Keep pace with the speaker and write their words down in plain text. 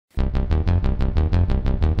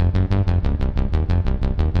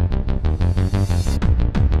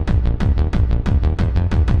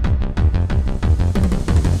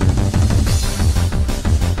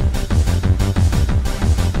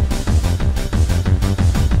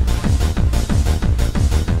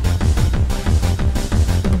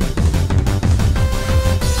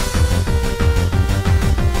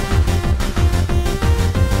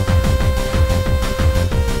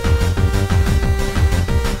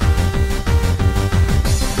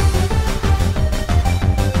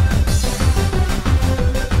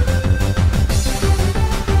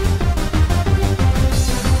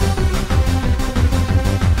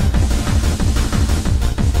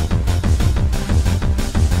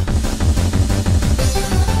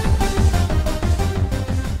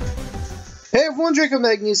everyone, Draco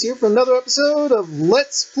Magnius here for another episode of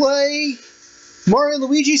Let's Play Mario &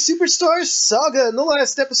 Luigi Superstar Saga. In the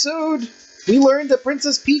last episode, we learned that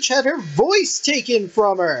Princess Peach had her voice taken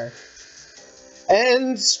from her.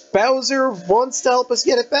 And Bowser wants to help us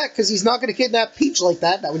get it back, because he's not going to kidnap Peach like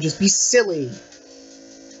that. That would just be silly. In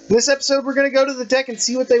this episode, we're going to go to the deck and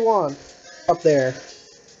see what they want up there.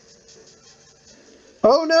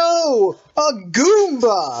 Oh no! A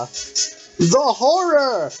Goomba! The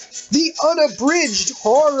horror! The unabridged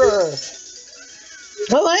horror!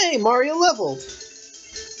 Oh hey, Mario leveled!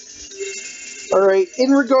 Alright,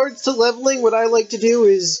 in regards to leveling, what I like to do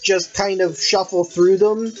is just kind of shuffle through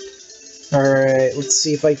them. Alright, let's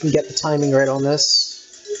see if I can get the timing right on this.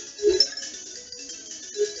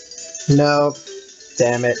 No.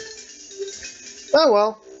 Damn it. Oh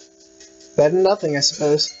well. Better than nothing, I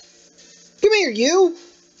suppose. Come here, you!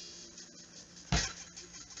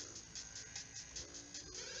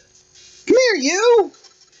 Come here, you!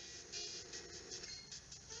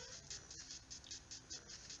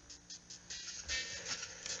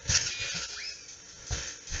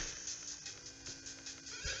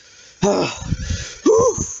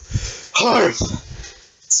 Hard.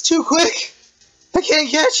 It's too quick. I can't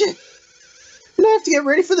catch it. And I have to get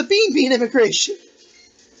ready for the Bean immigration.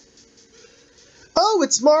 Oh,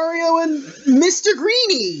 it's Mario and Mr.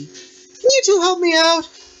 Greenie! Can you two help me out?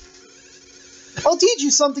 I'll teach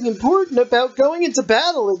you something important about going into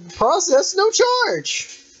battle and process no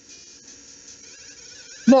charge.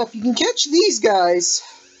 Now, if you can catch these guys,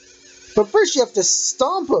 but first you have to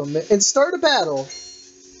stomp them and start a battle.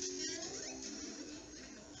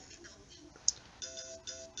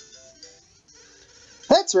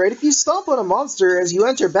 That's right, if you stomp on a monster as you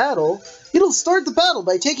enter battle, it'll start the battle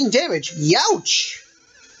by taking damage. Youch!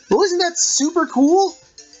 Well, isn't that super cool?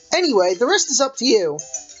 Anyway, the rest is up to you.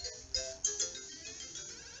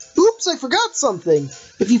 Oops, I forgot something.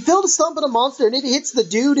 If you fail to stomp on a monster and it hits the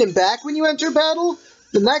dude in back when you enter battle,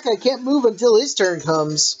 then that guy can't move until his turn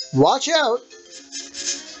comes. Watch out!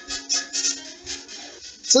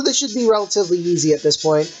 So this should be relatively easy at this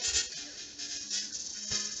point.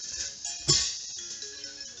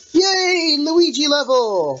 Yay! Luigi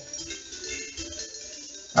level!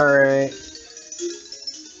 Alright.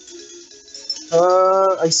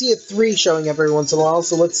 I see a 3 showing every once in a while,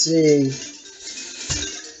 so let's see.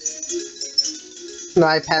 No,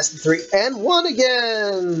 I passed the 3 and 1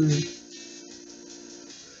 again!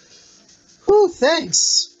 Whew,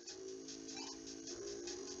 thanks!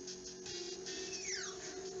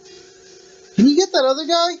 Can you get that other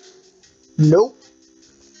guy? Nope.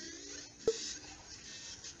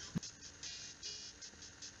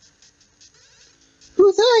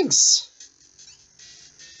 Whew, thanks!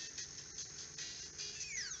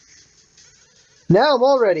 Now I'm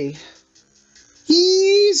all ready.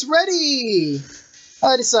 He's ready!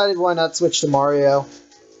 I decided why not switch to Mario.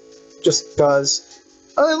 Just cause.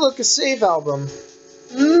 Oh look, a save album.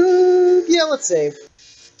 Yeah, let's save.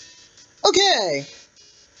 Okay!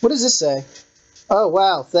 What does this say? Oh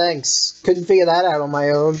wow, thanks. Couldn't figure that out on my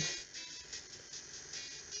own.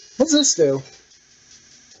 What's this do?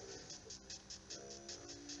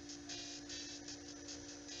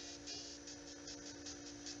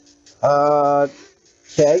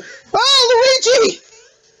 Okay. Oh, Luigi!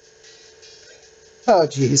 Oh,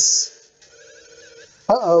 jeez.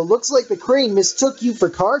 Uh-oh, looks like the crane mistook you for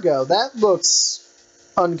cargo. That looks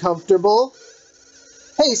uncomfortable.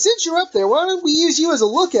 Hey, since you're up there, why don't we use you as a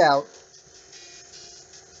lookout?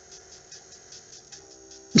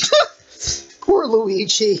 Poor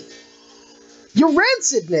Luigi. Your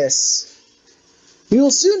rancidness! We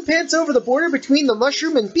will soon pants over the border between the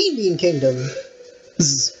Mushroom and Bean Kingdom.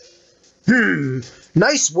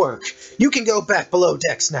 Nice work. You can go back below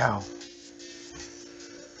decks now.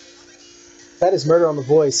 That is Murder on the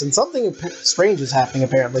Voice, and something strange is happening,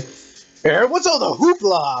 apparently. What's all the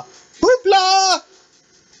hoopla? Hoopla!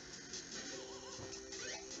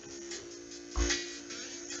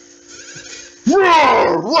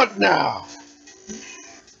 Roar! What now?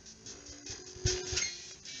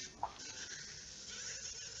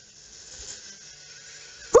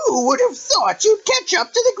 Who would have thought you'd catch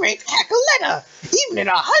up to the great Cackaletta, even in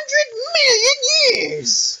 100 million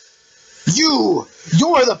years?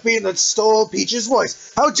 You're the fiend that stole Peach's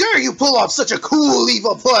voice. How dare you pull off such a cool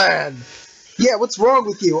evil plan? Yeah, what's wrong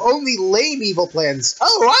with you? Only lame evil plans.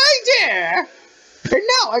 Oh, I dare! And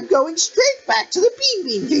now I'm going straight back to the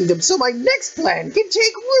Bean Kingdom so my next plan can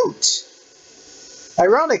take root.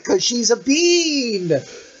 Ironic, because she's a bean.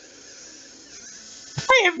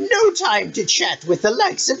 I have no time to chat with the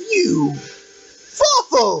likes of you.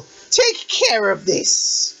 Fawful, take care of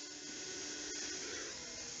this.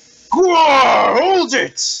 Gwar, hold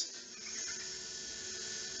it!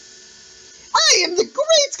 I am the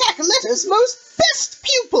great Cacoletta's most best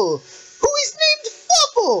pupil, who is named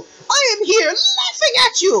Fopple. I am here laughing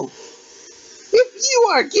at you. If you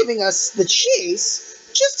are giving us the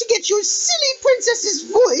chase just to get your silly princess's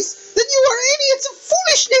voice, then you are idiots of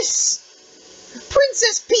foolishness.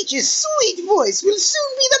 Princess Peach's sweet voice will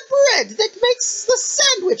soon be the bread that makes the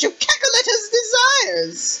sandwich of Cacoletta's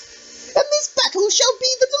desires. And this battle shall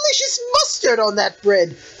be the delicious mustard on that bread,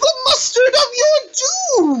 the mustard of your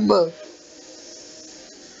doom!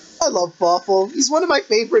 I love Waffle. He's one of my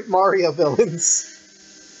favorite Mario villains.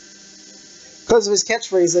 Because of his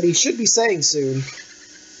catchphrase that he should be saying soon.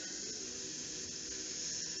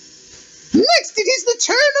 Next, it is the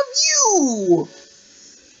turn of you!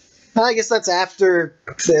 I guess that's after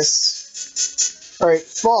this. Alright,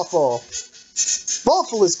 Waffle.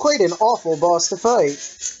 Waffle is quite an awful boss to fight.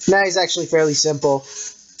 Nah, he's actually fairly simple.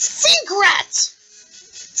 Finkrat!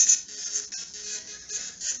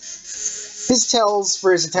 His tells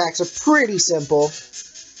for his attacks are pretty simple.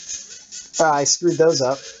 Ah, I screwed those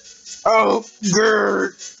up. Oh,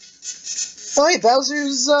 grrr. Oh, hey,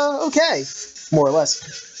 Bowser's, okay. More or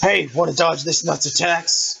less. Hey, wanna dodge this nut's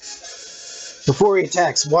attacks? Before he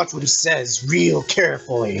attacks, watch what he says real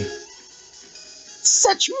carefully.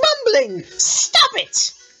 Such mumbling! Stop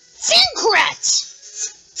it! Finkrat!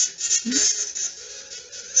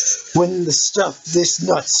 When the stuff this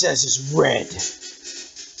nut says is red.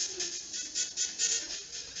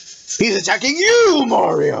 He's attacking you,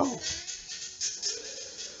 Mario!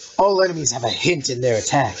 All enemies have a hint in their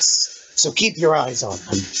attacks, so keep your eyes on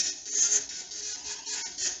them.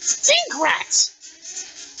 Finkrat!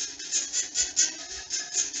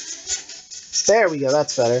 There we go,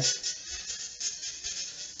 that's better.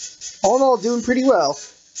 All in all, doing pretty well.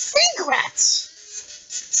 Finkrat!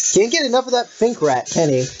 Can't get enough of that Finkrat, can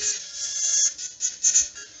he?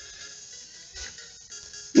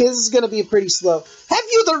 This is gonna be pretty slow. Have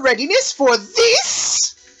you the readiness for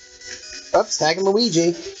this? Oops, tagging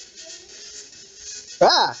Luigi.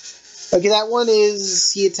 Ah! Okay, that one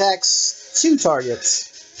is... he attacks 2 targets.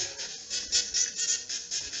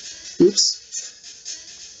 Oops.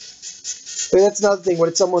 Wait, that's another thing. When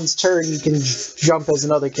it's someone's turn, you can jump as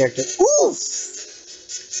another character. Oof!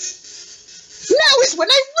 Now is when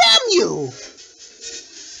I ram you!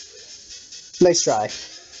 Nice try.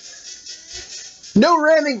 No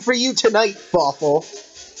ramming for you tonight, Waffle.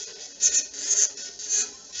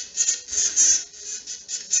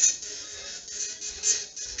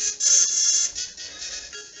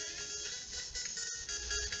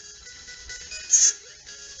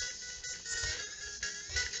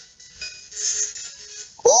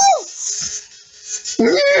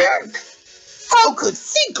 How could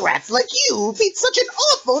Finkrats like you beat such an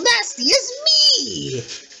awful nasty as me?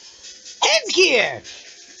 Head here!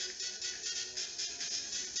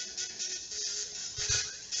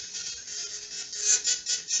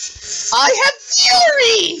 I have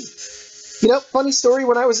fury! You know, funny story,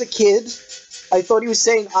 when I was a kid, I thought he was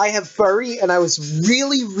saying, I have furry, and I was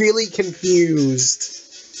really, really confused.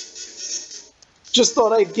 Just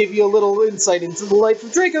thought I'd give you a little insight into the life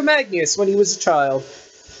of Draco Magnius when he was a child.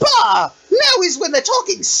 Bah! Now is when the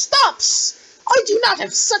talking stops! I do not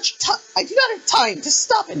have time to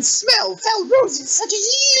stop and smell foul roses such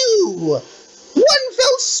as you! One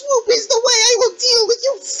fell swoop is the way I will deal with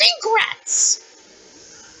you Finkrats!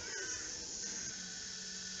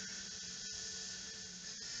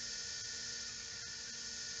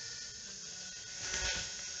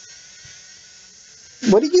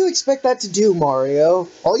 What did you expect that to do, Mario?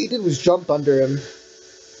 All you did was jump under him.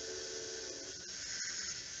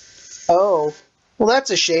 Oh. Well, that's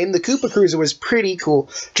a shame. The Koopa Cruiser was pretty cool.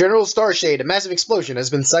 General Starshade, a massive explosion has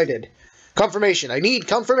been sighted. Confirmation. I need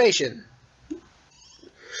confirmation.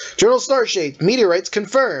 General Starshade, meteorites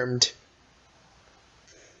confirmed.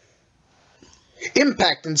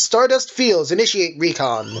 Impact in Stardust Fields. Initiate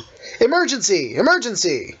recon. Emergency!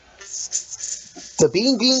 Emergency! The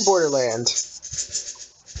Bean Borderland.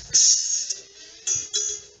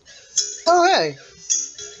 Oh, hey!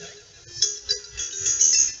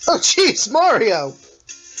 Oh, jeez, Mario!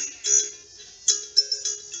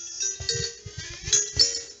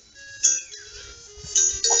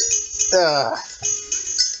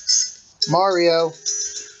 Mario.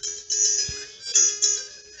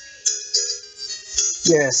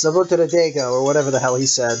 Yes, Sabuto de Dago, or whatever the hell he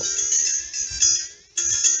said.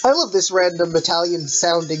 I love this random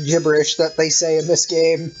Italian-sounding gibberish that they say in this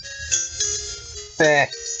game.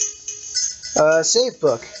 Save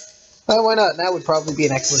book. Oh, why not? That would probably be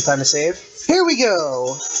an excellent time to save. Here we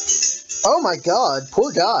go! Oh my god,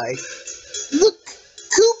 poor guy. Look,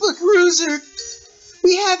 Koopa Koopa Cruiser!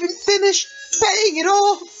 We haven't finished paying it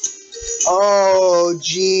off! Oh,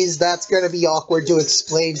 geez, that's gonna be awkward to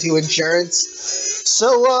explain to insurance.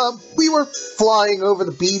 So, we were flying over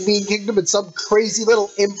the Bean Kingdom and some crazy little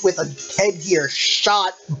imp with a headgear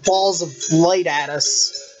shot balls of light at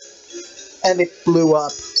us. And it blew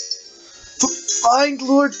up. Find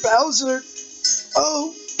Lord Bowser!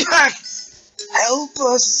 Oh, God! Help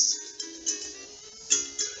us!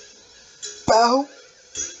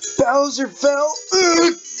 Bowser fell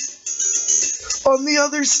on the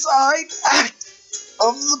other side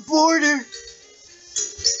of the border.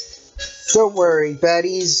 Don't worry,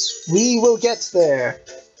 baddies. We will get there.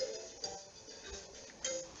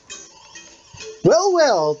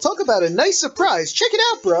 Well, talk about a nice surprise. Check it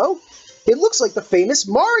out, bro. It looks like the famous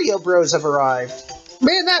Mario Bros have arrived.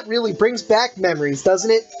 Man, that really brings back memories,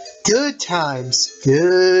 doesn't it? Good times.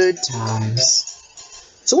 Good times.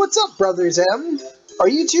 So what's up, Brothers M? Are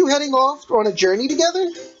you two heading off on a journey together?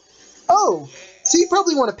 Oh, so you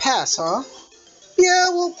probably want to pass, huh? Yeah,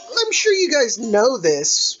 well, I'm sure you guys know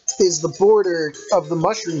this is the border of the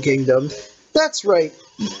Mushroom Kingdom. That's right.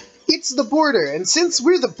 It's the border, and since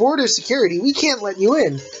we're the border security, we can't let you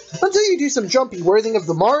in until you do some jumping worthy of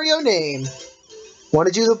the Mario name. Want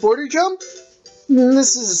to do the border jump?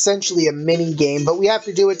 This is essentially a mini game, but we have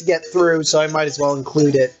to do it to get through, so I might as well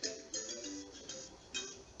include it.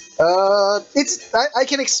 I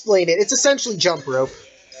can explain it. It's essentially jump rope.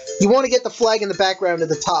 You want to get the flag in the background at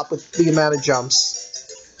the top with the amount of jumps.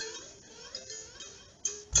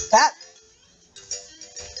 That.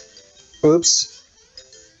 Oops.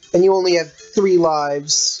 And you only have 3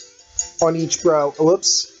 lives on each bro.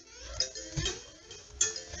 Whoops.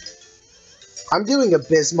 I'm doing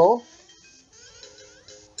abysmal.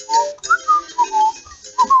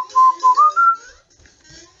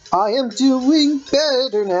 I am doing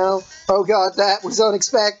better now. Oh god, that was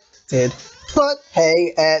unexpected. But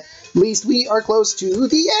hey, at least we are close to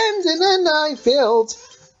the end, and then I failed.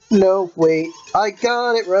 No, wait, I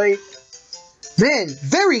got it right. Man,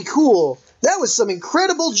 very cool. That was some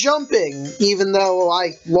incredible jumping, even though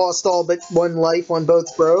I lost all but 1 life on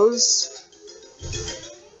both bros.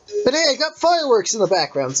 But hey, I got fireworks in the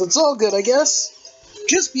background, so it's all good, I guess.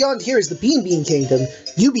 Just beyond here is the Bean Kingdom.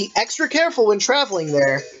 You be extra careful when traveling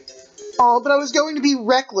there. Oh, but I was going to be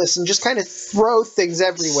reckless and just kind of throw things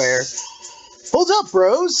everywhere. Hold up,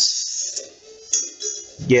 bros!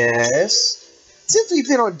 Yes? Since we've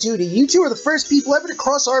been on duty, you two are the first people ever to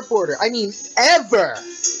cross our border. I mean, ever!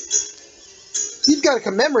 We've got to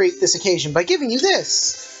commemorate this occasion by giving you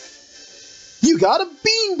this. You got a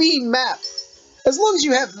Bean map! As long as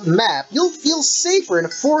you have the map, you'll feel safer in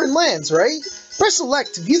foreign lands, right? Press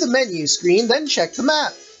select to view the menu screen, then check the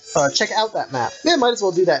map. Check out that map. Yeah, might as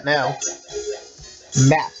well do that now.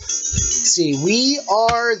 Map. See, we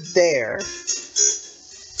are there.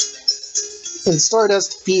 In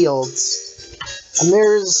Stardust Fields. And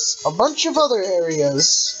there's a bunch of other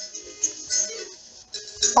areas.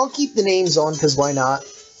 I'll keep the names on, because why not?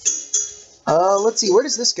 Let's see, where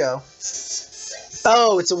does this go?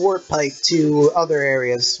 Oh, it's a warp pipe to other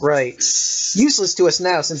areas, right. Useless to us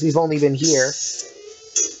now, since we've only been here.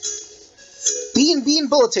 Bean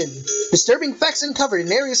Bulletin. Disturbing facts uncovered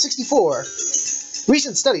in Area 64.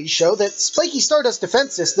 Recent studies show that Spiky Stardust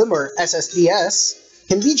Defense System, or SSDS,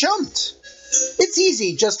 can be jumped. It's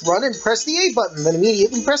easy, just run and press the A button, then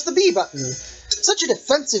immediately press the B button. Such a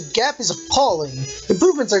defensive gap is appalling.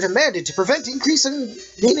 Improvements are demanded to prevent increase in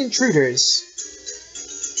intruders.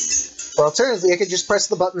 Or alternatively, I could just press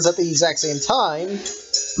the buttons at the exact same time,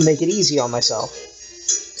 and make it easy on myself.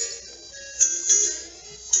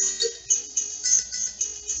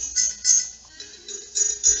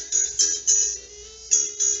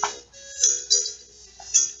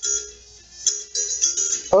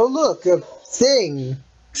 Oh look, a thing!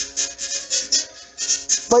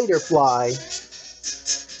 Fighterfly.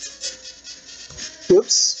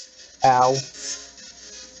 Oops. Ow.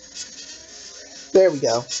 There we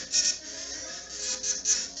go.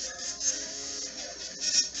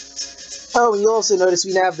 Oh, and you also notice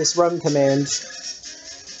we now have this run command,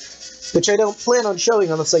 which I don't plan on showing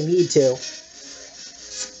unless I need to.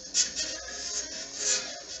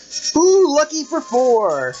 Ooh, lucky for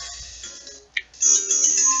 4!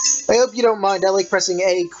 I hope you don't mind, I like pressing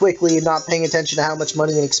A quickly and not paying attention to how much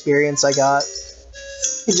money and experience I got.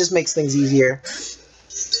 It just makes things easier.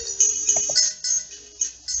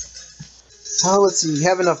 Oh, let's see,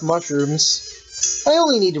 have enough mushrooms. I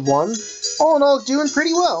only needed 1. All in all, doing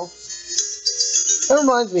pretty well. That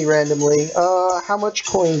reminds me randomly, how much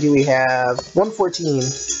coin do we have? 114.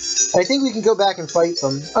 I think we can go back and fight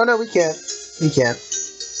them. Oh no, we can't. We can't.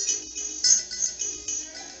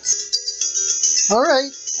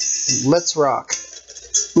 Alright, let's rock.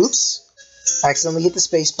 Oops, accidentally hit the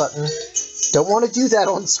space button. Don't want to do that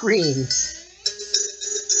on screen.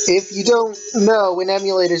 If you don't know, in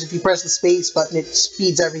emulators, if you press the space button, it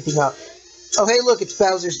speeds everything up. Oh hey look, it's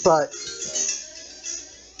Bowser's butt.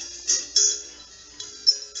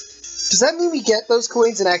 Does that mean we get those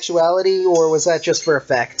coins in actuality, or was that just for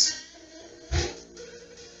effect?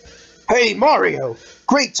 Hey Mario!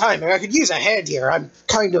 Great timing, I could use a hand here, I'm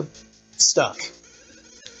kind of stuck.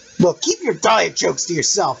 Look, keep your diet jokes to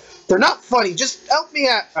yourself. They're not funny, just help me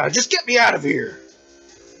out, just get me out of here.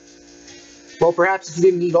 Well, perhaps if you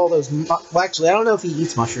didn't eat all those well, actually, I don't know if he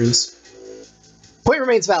eats mushrooms. Point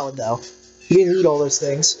remains valid, though. He didn't eat all those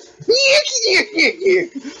things.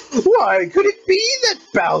 Why, could it be that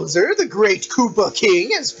Bowser, the great Koopa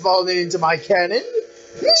King, has fallen into my cannon?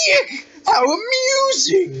 How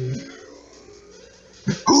amusing!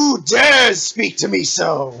 Who dares speak to me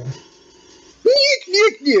so?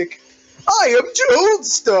 I am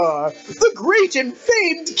Toadstar, the great and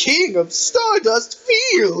famed king of Stardust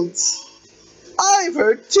Fields. I've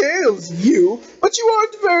heard tales of you, but you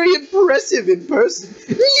aren't very impressive in person.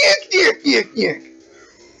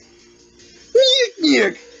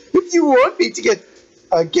 If you want me to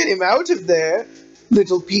get him out of there,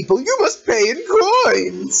 little people, you must pay in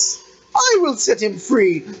coins. I will set him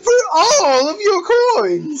free for all of your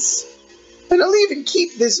coins. And I'll even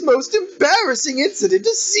keep this most embarrassing incident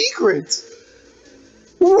a secret.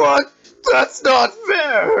 What? That's not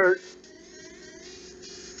fair.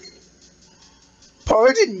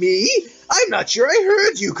 Pardon me? I'm not sure I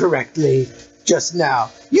heard you correctly just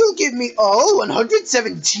now. You'll give me all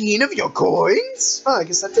 117 of your coins? Oh, I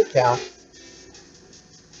guess that did count.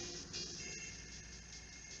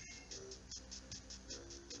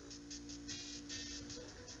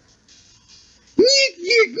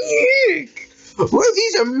 Well,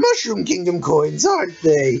 these are Mushroom Kingdom coins, aren't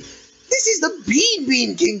they? This is the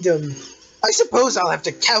Bean Kingdom. I suppose I'll have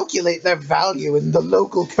to calculate their value in the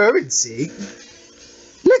local currency.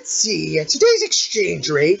 Let's see, at today's exchange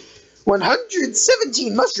rate,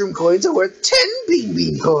 117 mushroom coins are worth 10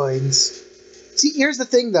 Bean coins. See, here's the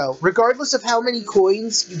thing though, regardless of how many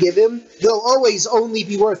coins you give him, they'll always only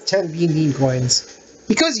be worth 10 Bean coins.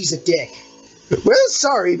 Because he's a dick. Well,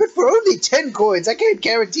 sorry, but for only 10 coins, I can't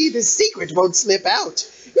guarantee this secret won't slip out.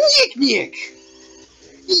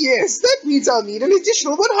 Yes, that means I'll need an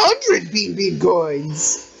additional 100 Bean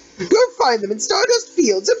coins. Go find them in Stardust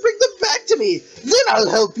Fields and bring them back to me. Then I'll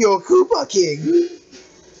help your Koopa King.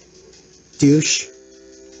 Douche.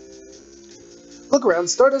 Look around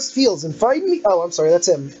Stardust Fields and find me... Oh, I'm sorry, that's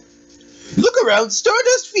him. Look around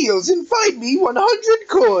Stardust Fields and find me 100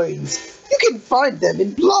 coins. You can find them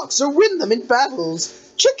in blocks or win them in battles.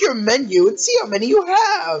 Check your menu and see how many you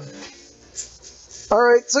have.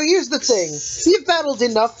 Alright, so here's the thing. We've battled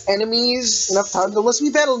enough enemies, enough times. Unless we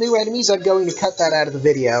battle new enemies, I'm going to cut that out of the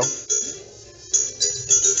video.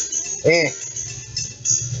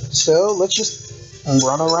 So, let's just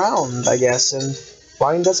run around, I guess, and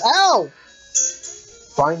find us... Ow!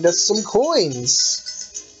 Find us some coins.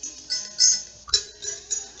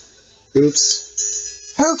 Oops.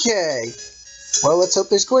 Okay. Well, let's hope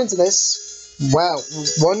there's coins in this. Wow,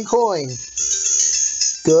 1 coin.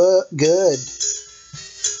 Good.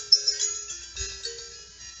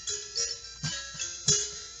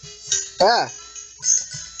 Ah!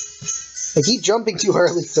 I keep jumping too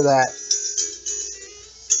early for that.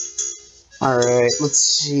 Alright, let's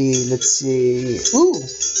see. Ooh!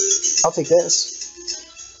 I'll take this.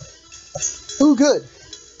 Ooh, good.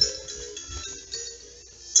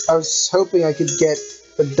 I was hoping I could get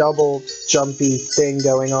a double jumpy thing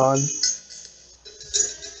going on.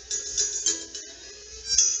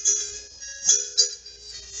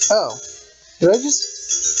 Oh. Did I just...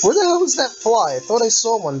 Where the hell was that fly? I thought I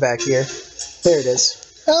saw one back here. There it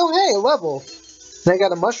is. Oh, hey, a level! And I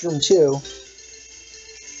got a mushroom, too.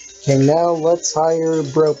 Okay, now let's hire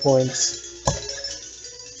bro points.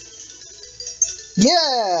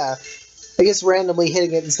 Yeah! I guess randomly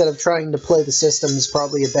hitting it instead of trying to play the system is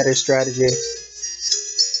probably a better strategy.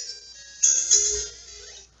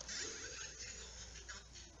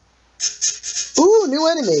 Ooh, new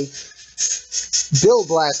enemy! Bill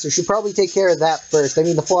Blaster. Should probably take care of that first. I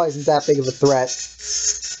mean, the fly isn't that big of a threat.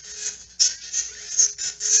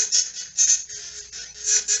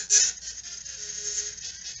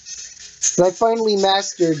 And I finally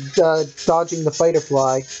mastered dodging the fighter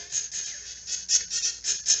fly.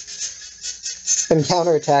 And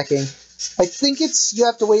counterattacking. I think you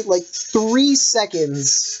have to wait like 3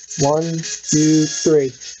 seconds. 1, 2,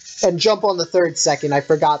 3. And jump on the 3rd second. I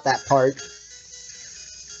forgot that part.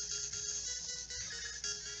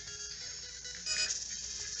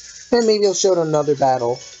 And maybe I'll show it on another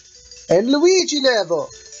battle. And Luigi level!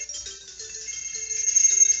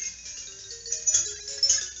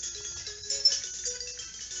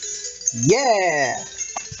 Yeah!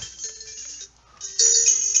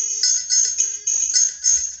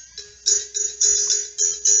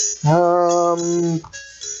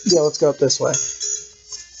 Yeah, let's go up this way.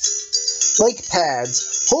 Like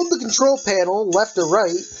pads, hold the control panel, left or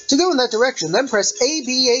right, to go in that direction, then press A,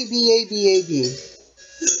 B, A, B, A, B, A, B.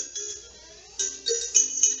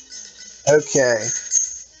 Okay.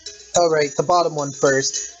 Alright, the bottom one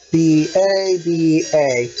first. B, A, B,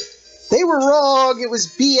 A. They were wrong! It was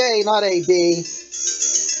B, A, not A, B.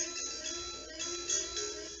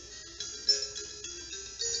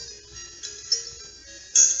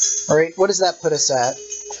 Alright, what does that put us at?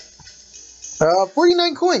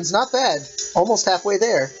 49 coins, not bad. Almost halfway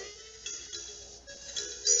there.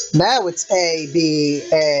 Now it's A, B,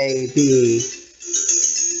 A, B.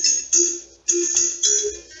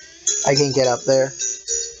 I can get up there.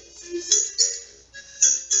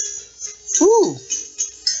 Ooh!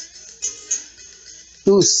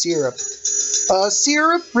 Ooh, syrup.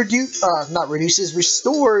 Syrup restores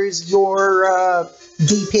your,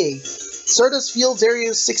 DP. Stardust Fields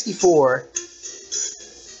Area 64.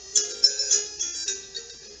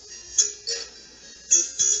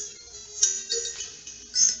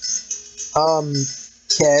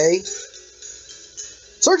 Okay.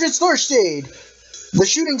 Sergeant Starshade! The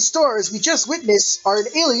shooting stars we just witnessed are an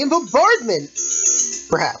alien bombardment!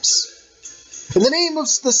 Perhaps. In the name of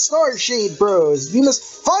the Starshade Bros, we must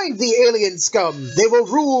find the alien scum! They will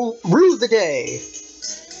rule the day!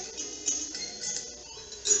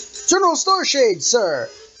 General Starshade, sir!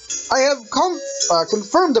 I have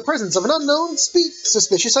confirmed the presence of an unknown,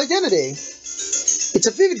 suspicious identity. It's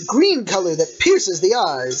a vivid green color that pierces the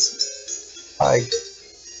eyes.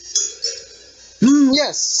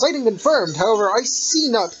 Yes, sighting confirmed. However, I see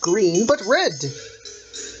not green, but red.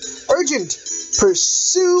 Urgent!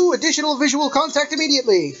 Pursue additional visual contact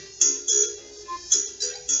immediately.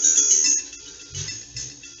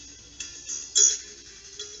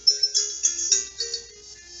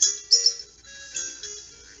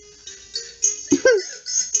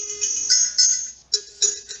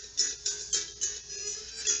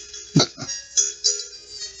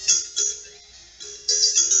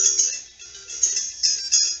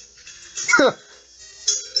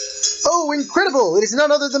 Oh, incredible! It is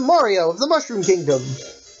none other than Mario of the Mushroom Kingdom.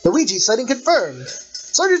 Luigi sighting confirmed.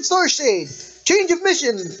 Sergeant Starshade, change of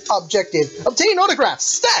mission objective. Obtain autograph.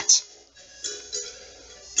 Stat!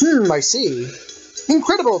 I see.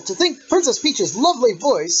 Incredible to think Princess Peach's lovely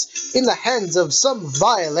voice in the hands of some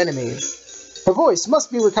vile enemy. Her voice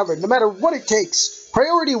must be recovered no matter what it takes.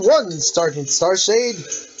 Priority 1, Sergeant Starshade.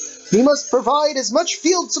 We must provide as much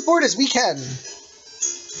field support as we can.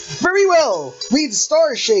 Very well! We, the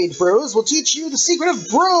Starshade Bros, will teach you the secret of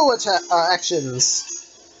Bro actions.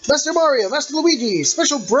 Master Mario, Master Luigi,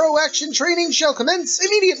 special Bro action training shall commence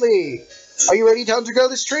immediately! Are you ready to undergo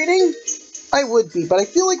this training? I would be, but I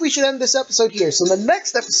feel like we should end this episode here. So in the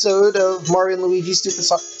next episode of Mario and Luigi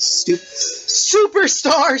Superstar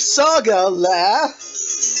Saga,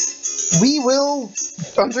 we will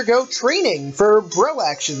undergo training for Bro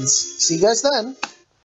actions. See you guys then.